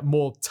to get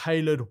more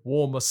tailored,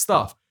 warmer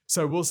stuff.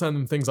 So we'll send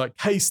them things like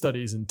case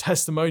studies and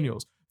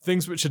testimonials,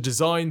 things which are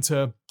designed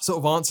to sort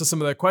of answer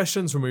some of their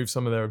questions, remove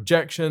some of their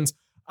objections,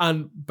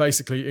 and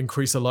basically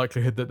increase the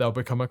likelihood that they'll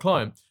become a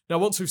client. Now,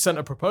 once we've sent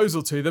a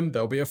proposal to them,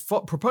 there'll be a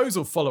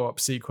proposal follow-up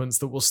sequence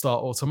that will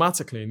start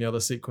automatically and the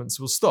other sequence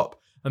will stop.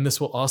 And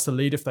this will ask the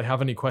lead if they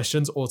have any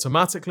questions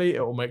automatically.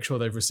 It will make sure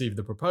they've received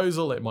the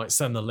proposal. It might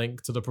send the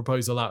link to the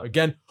proposal out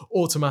again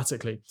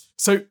automatically.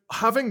 So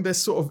having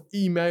this sort of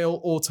email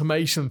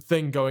automation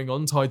thing going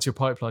on tied to your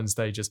pipeline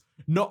stages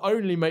not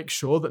only makes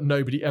sure that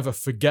nobody ever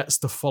forgets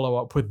to follow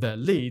up with their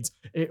leads,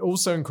 it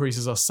also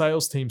increases our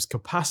sales team's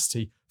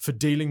capacity for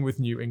dealing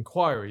with new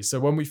inquiries. So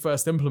when we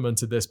first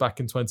implemented this back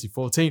in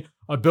 2014,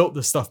 I built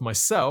this stuff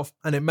myself,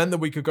 and it meant that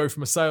we could go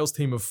from a sales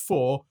team of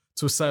 4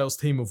 to a sales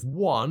team of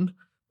 1,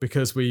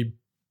 because we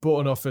bought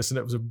an office and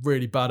it was a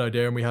really bad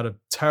idea and we had a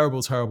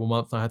terrible, terrible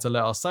month. And I had to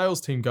let our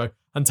sales team go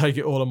and take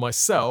it all on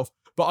myself.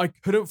 But I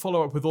couldn't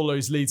follow up with all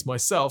those leads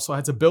myself. So I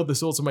had to build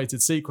this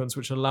automated sequence,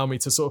 which allowed me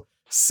to sort of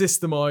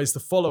systemize the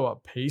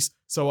follow-up piece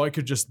so I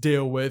could just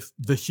deal with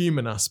the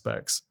human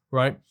aspects,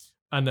 right?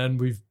 And then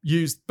we've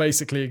used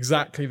basically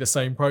exactly the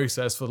same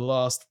process for the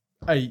last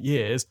 8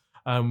 years.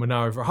 We're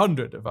now over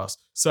 100 of us.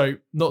 So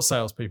not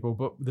salespeople,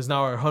 but there's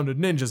now over 100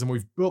 ninjas, and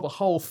we've built the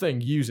whole thing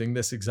using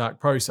this exact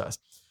process.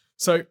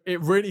 So it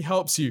really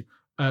helps you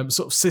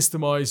sort of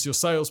systemize your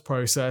sales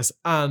process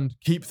and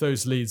keep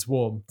those leads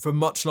warm for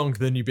much longer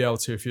than you'd be able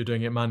to if you're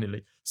doing it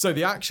manually. So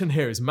the action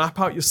here is map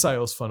out your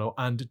sales funnel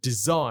and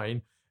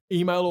design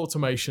email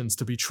automations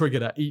to be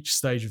triggered at each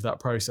stage of that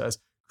process.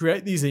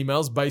 Create these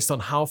emails based on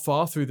how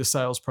far through the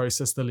sales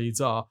process the leads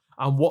are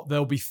and what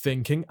they'll be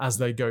thinking as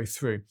they go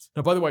through.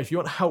 Now, by the way, if you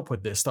want help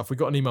with this stuff, we've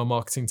got an email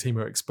marketing team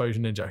here at Exposure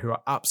Ninja who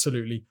are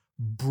absolutely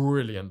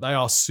brilliant. They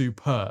are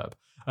superb.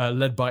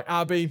 Led by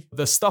Abby.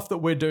 The stuff that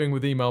we're doing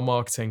with email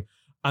marketing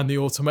and the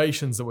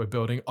automations that we're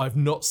building, I've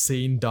not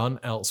seen done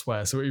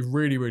elsewhere. So it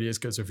really, really is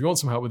good. So if you want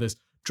some help with this,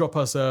 drop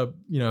us a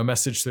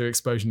message through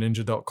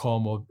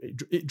exposureninja.com or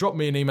drop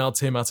me an email,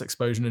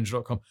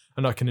 tim@exposureninja.com,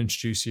 and I can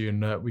introduce you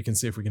and we can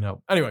see if we can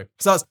help. Anyway,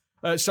 so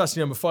that's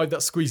strategy number 5.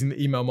 That's squeezing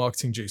the email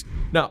marketing juice.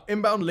 Now,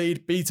 inbound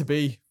lead,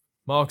 B2B,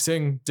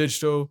 marketing,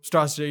 digital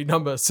strategy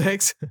number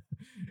 6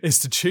 is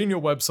to tune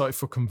your website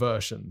for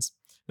conversions.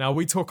 Now,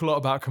 we talk a lot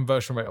about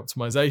conversion rate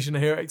optimization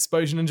here at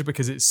Exposure Ninja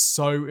because it's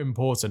so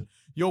important.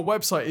 Your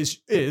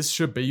website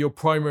should be your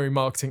primary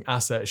marketing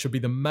asset. It should be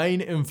the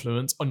main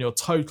influence on your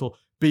total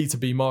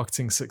B2B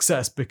marketing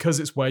success because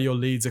it's where your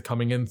leads are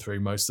coming in through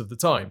most of the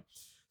time.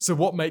 So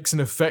what makes an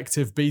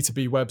effective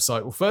B2B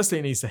website? Well, firstly,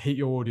 it needs to hit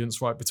your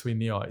audience right between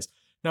the eyes.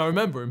 Now,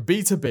 remember, in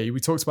B2B, we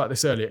talked about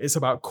this earlier, it's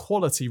about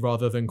quality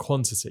rather than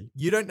quantity.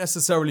 You don't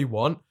necessarily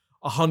want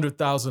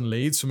 100,000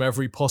 leads from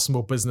every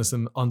possible business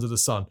under the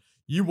sun.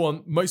 You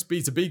want, most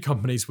B2B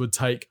companies would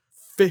take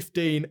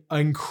 15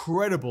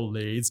 incredible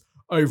leads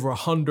over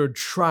 100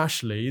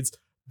 trash leads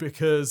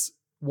because,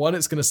 one,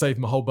 it's going to save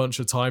them a whole bunch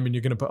of time and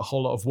you're going to put a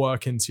whole lot of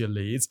work into your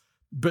leads.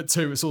 But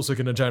 2, it's also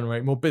going to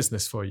generate more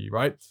business for you,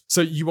 right? So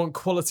you want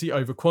quality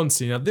over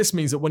quantity. Now, this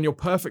means that when your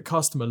perfect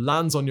customer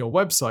lands on your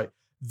website,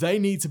 they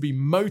need to be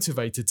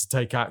motivated to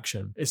take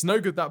action. It's no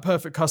good that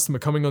perfect customer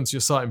coming onto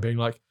your site and being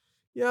like,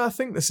 yeah, I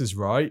think this is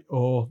right,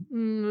 or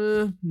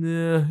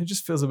it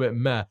just feels a bit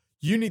meh.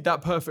 You need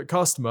that perfect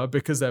customer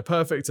because they're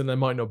perfect and there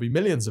might not be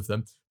millions of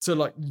them to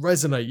like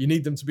resonate. You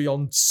need them to be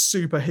on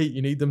super heat.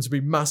 You need them to be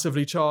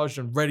massively charged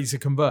and ready to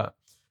convert.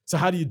 So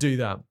how do you do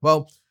that?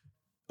 Well,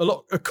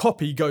 a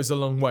copy goes a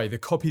long way. The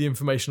copy, the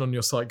information on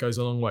your site goes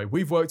a long way.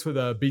 We've worked with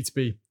a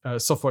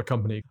B2B software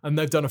company, and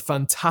they've done a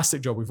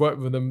fantastic job. We've worked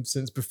with them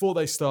since before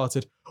they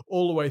started,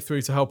 all the way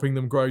through to helping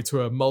them grow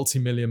to a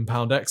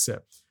multi-million-pound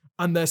exit.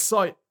 And their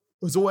site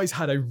has always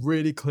had a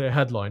really clear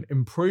headline: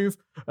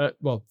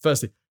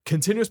 firstly,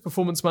 continuous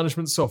performance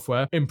management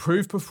software,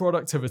 improve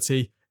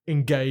productivity,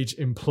 engage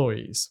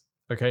employees.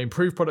 Okay,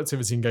 improve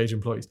productivity, engage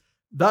employees.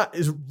 That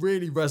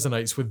really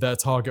resonates with their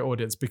target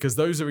audience, because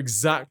those are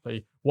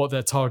exactly what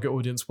their target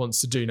audience wants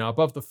to do. Now,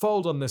 above the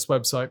fold on this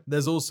website,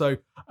 there's also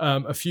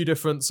a few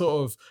different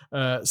sort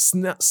of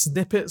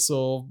snippets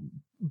or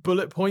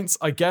bullet points,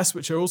 I guess,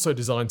 which are also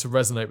designed to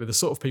resonate with the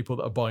sort of people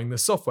that are buying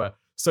this software.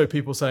 So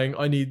people saying,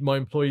 I need my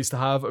employees to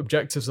have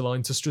objectives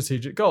aligned to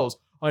strategic goals.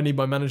 I need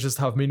my managers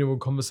to have meaningful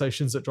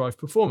conversations that drive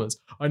performance.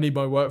 I need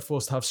my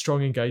workforce to have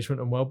strong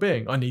engagement and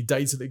well-being. I need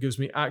data that gives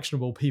me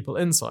actionable people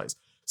insights.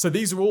 So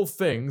these are all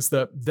things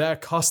that their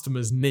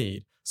customers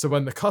need. So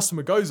when the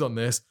customer goes on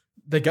this,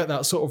 they get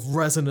that sort of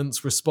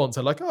resonance response.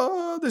 They're like,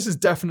 oh, this is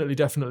definitely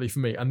for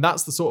me. And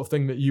that's the sort of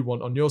thing that you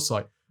want on your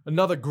site.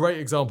 Another great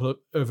example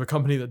of a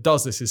company that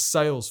does this is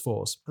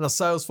Salesforce. Now,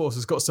 Salesforce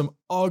has got some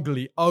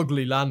ugly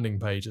landing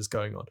pages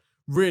going on.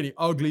 Really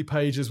ugly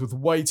pages with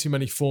way too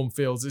many form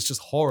fields. It's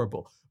just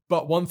horrible.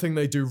 But one thing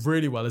they do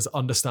really well is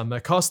understand their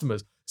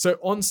customers. So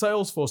on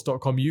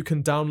salesforce.com, you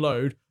can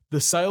download the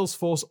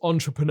Salesforce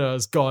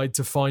Entrepreneur's Guide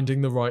to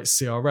Finding the Right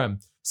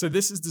CRM. So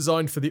this is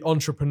designed for the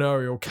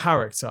entrepreneurial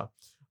character.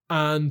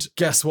 And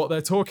guess what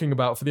they're talking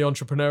about for the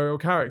entrepreneurial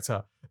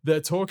character? They're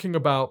talking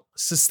about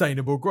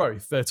sustainable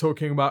growth. They're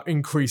talking about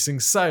increasing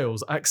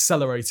sales,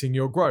 accelerating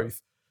your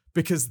growth,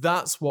 because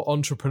that's what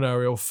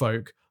entrepreneurial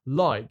folk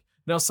like.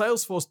 Now,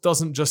 Salesforce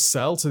doesn't just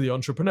sell to the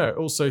entrepreneur. It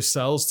also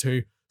sells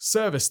to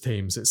service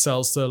teams. It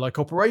sells to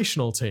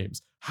operational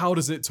teams. How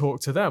does it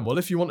talk to them? Well,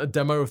 if you want a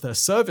demo of their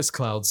Service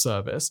Cloud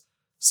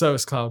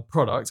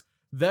product,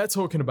 they're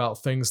talking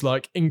about things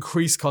like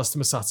increase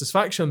customer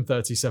satisfaction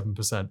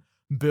 37%,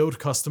 build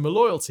customer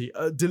loyalty,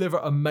 deliver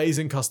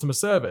amazing customer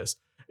service,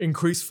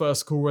 increase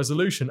first call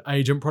resolution,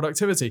 agent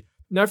productivity.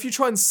 Now, if you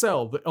try and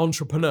sell the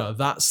entrepreneur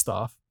that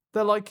stuff,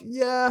 they're like,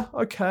 yeah,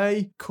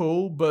 okay,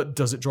 cool, but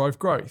does it drive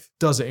growth?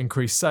 Does it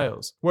increase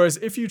sales? Whereas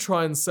if you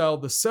try and sell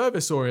the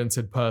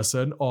service-oriented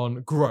person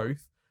on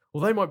growth,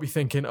 well, they might be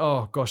thinking,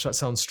 oh gosh, that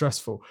sounds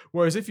stressful.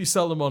 Whereas if you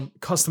sell them on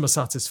customer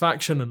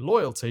satisfaction and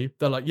loyalty,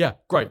 they're like, yeah,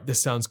 great, this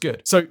sounds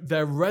good. So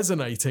they're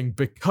resonating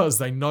because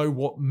they know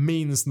what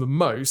means the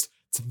most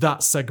to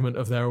that segment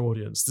of their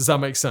audience. Does that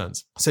make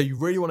sense? So you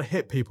really want to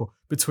hit people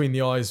between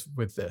the eyes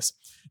with this.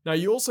 Now,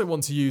 you also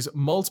want to use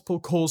multiple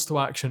calls to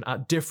action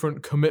at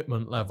different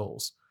commitment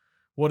levels.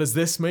 What does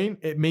this mean?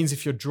 It means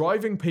if you're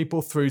driving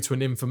people through to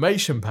an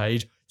information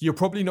page, you're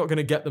probably not going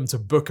to get them to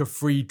book a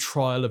free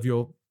trial of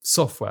your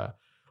software.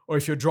 Or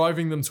if you're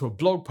driving them to a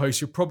blog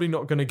post, you're probably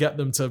not going to get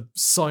them to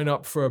sign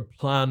up for a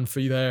plan for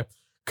their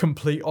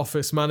complete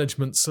office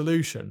management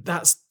solution.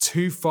 That's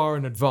too far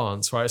in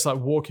advance, right? It's like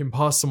walking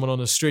past someone on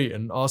the street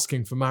and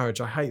asking for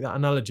marriage. I hate that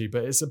analogy,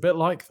 but it's a bit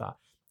like that.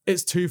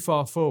 It's too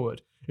far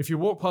forward. If you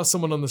walk past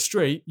someone on the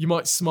street, you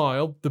might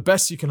smile. The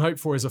best you can hope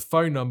for is a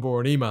phone number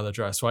or an email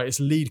address, right? It's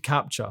lead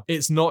capture.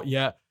 It's not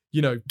yet,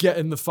 get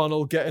in the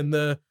funnel, get in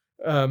the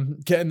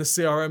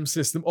CRM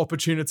system,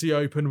 opportunity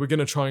open, we're going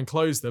to try and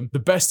close them. The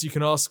best you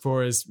can ask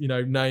for is,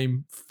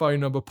 name,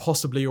 phone number,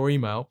 possibly your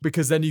email,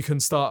 because then you can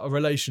start a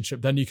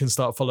relationship, then you can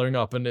start following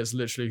up. And it's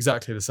literally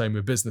exactly the same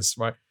with business,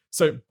 right?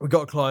 So we've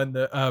got a client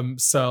that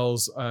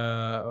sells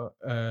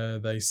chatbots.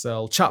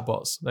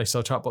 They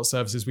sell chatbot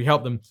services. We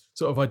help them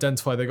sort of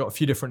identify, they've got a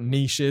few different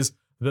niches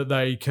that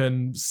they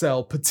can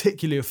sell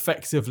particularly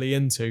effectively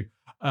into.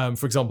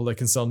 For example, they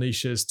can sell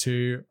niches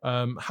to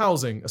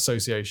housing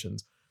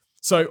associations.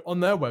 So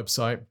on their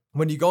website,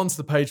 when you go onto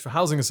the page for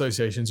housing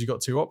associations, you've got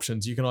two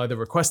options. You can either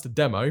request a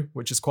demo,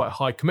 which is quite a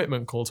high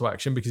commitment call to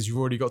action because you've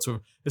already got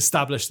to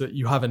establish that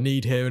you have a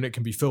need here and it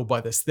can be filled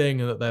by this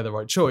thing and that they're the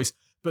right choice.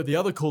 But the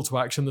other call to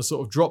action, the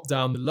sort of drop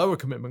down, the lower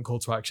commitment call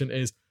to action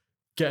is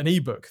get an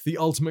ebook, The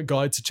Ultimate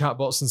Guide to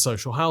Chatbots and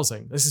Social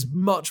Housing. This is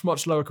much,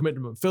 much lower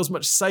commitment, feels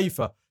much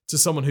safer to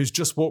someone who's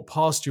just walked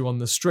past you on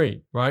the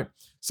street, right?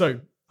 So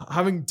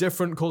having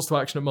different calls to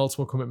action at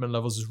multiple commitment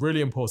levels is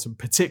really important,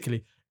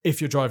 particularly if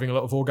you're driving a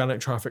lot of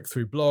organic traffic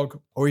through blog,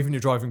 or even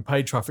you're driving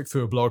paid traffic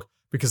through a blog,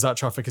 because that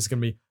traffic is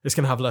going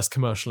to have less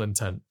commercial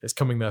intent. It's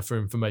coming there for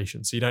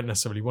information. So you don't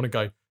necessarily want to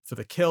go for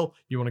the kill.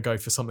 You want to go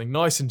for something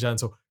nice and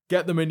gentle.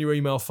 Get them in your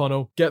email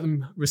funnel, get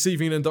them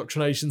receiving an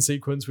indoctrination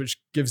sequence, which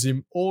gives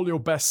them all your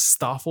best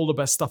stuff, all the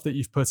best stuff that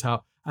you've put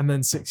out. And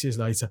then 6 years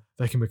later,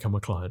 they can become a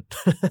client.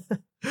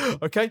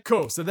 Okay,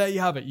 cool. So there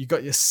you have it. You've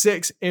got your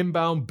 6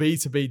 inbound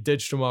B2B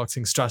digital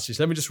marketing strategies.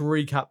 Let me just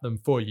recap them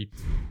for you.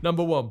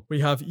 Number 1,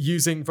 we have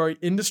using very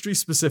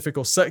industry-specific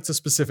or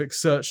sector-specific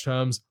search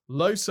terms,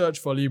 low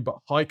search volume, but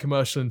high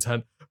commercial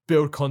intent,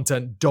 build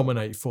content,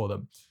 dominate for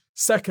them.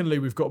 Secondly,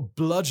 we've got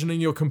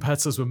bludgeoning your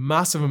competitors with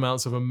massive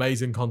amounts of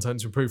amazing content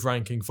to improve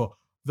ranking for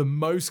the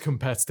most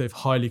competitive,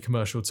 highly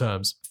commercial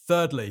terms.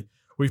 Thirdly,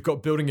 We've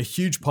got building a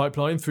huge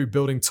pipeline through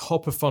building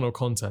top of funnel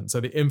content. So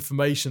the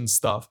information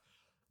stuff,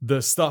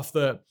 the stuff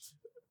that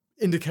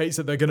indicates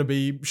that they're going to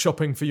be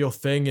shopping for your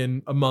thing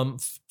in a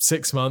month,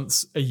 6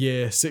 months, a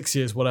year, 6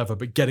 years, whatever,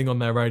 but getting on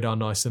their radar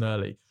nice and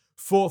early.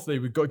 Fourthly,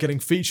 we've got getting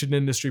featured in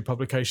industry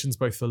publications,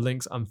 both for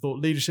links and thought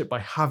leadership, by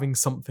having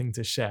something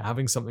to share,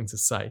 having something to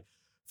say.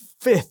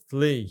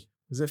 Fifthly,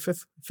 is it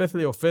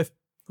fifthly or fifth?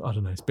 I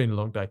don't know. It's been a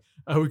long day.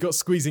 We've got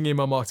squeezing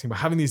email marketing by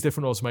having these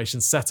different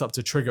automations set up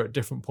to trigger at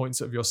different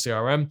points of your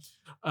CRM,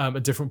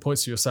 at different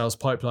points of your sales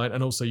pipeline,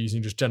 and also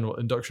using just general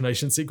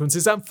indoctrination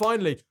sequences. And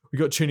finally, we've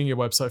got tuning your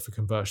website for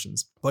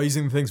conversions by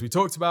using the things we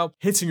talked about,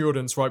 hitting your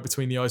audience right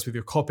between the eyes with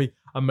your copy,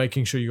 and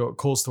making sure you got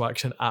calls to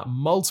action at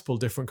multiple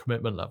different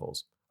commitment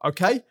levels.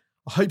 Okay?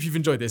 I hope you've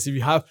enjoyed this. If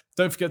you have,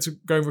 don't forget to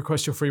go and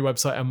request your free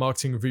website and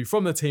marketing review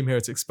from the team here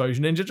at Exposure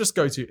Ninja. Just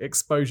go to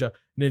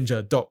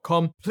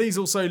exposureninja.com. Please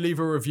also leave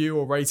a review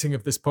or rating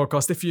of this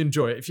podcast if you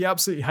enjoy it. If you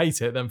absolutely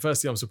hate it, then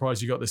firstly, I'm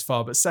surprised you got this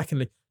far. But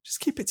secondly, just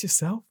keep it to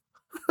yourself.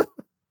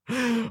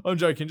 I'm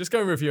joking. Just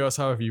go and review us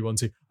however you want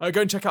to. Go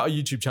and check out our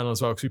YouTube channel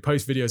as well, because we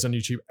post videos on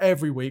YouTube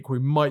every week. We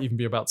might even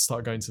be about to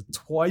start going to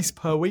twice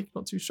per week.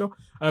 Not too sure.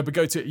 But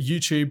go to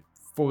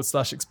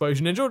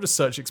YouTube.com/Exposure Ninja, or just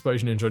search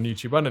Exposure Ninja on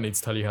YouTube. I don't need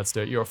to tell you how to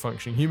do it. You're a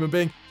functioning human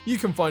being. You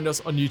can find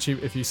us on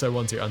YouTube if you so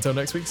want to. Until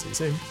next week, see you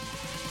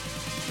soon.